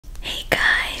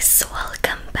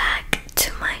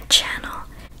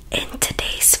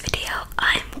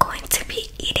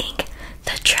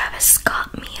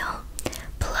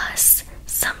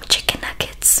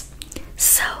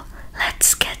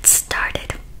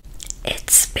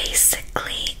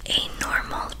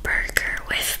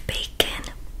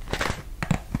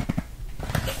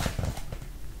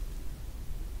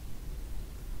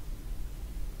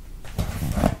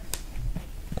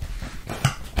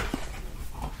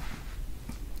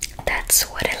that's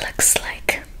what it looks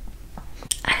like.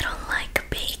 I don't like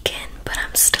bacon, but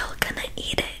I'm still gonna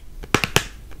eat it.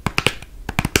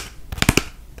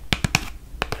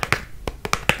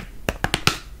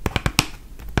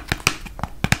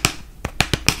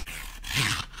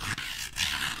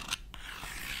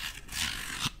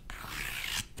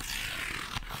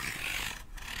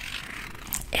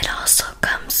 It also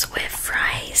comes with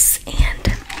fries and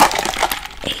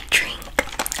a drink.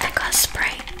 I got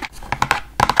Sprite.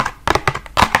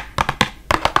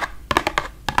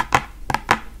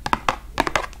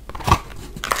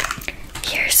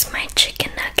 Here's my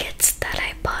chicken nuggets that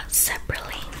I bought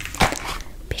separately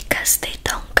because they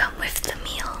don't come with the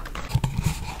meal.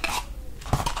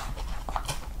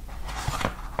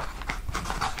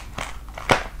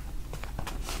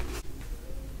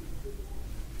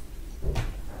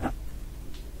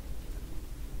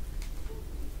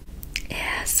 It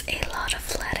has a lot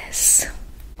of lettuce.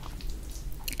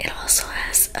 It also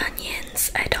has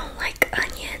onions. I don't like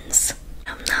onions.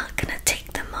 I'm not gonna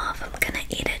take them off. I'm gonna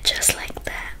eat it just like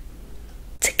that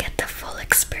to get the full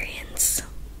experience.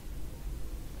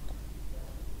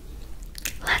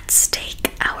 Let's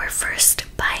take our first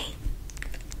bite.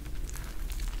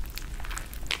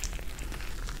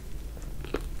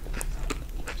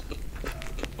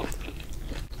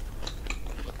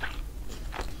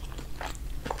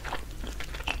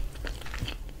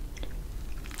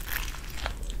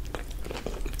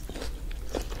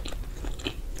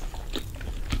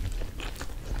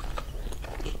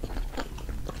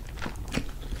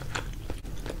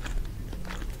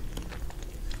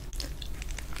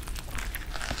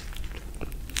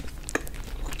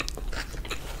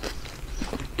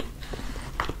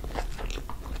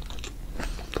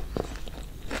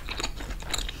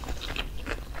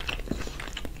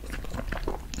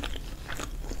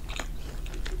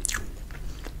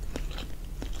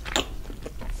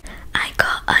 I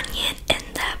got onion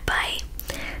in that bite.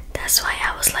 That's why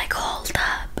I was like, hold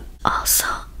up. Also,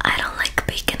 I don't like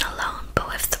bacon alone, but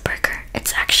with the burger,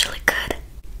 it's actually good.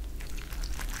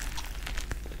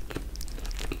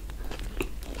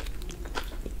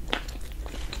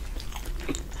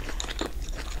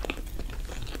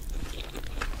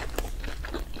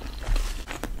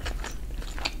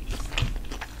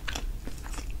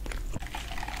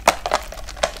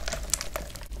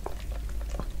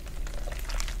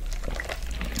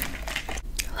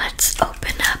 Let's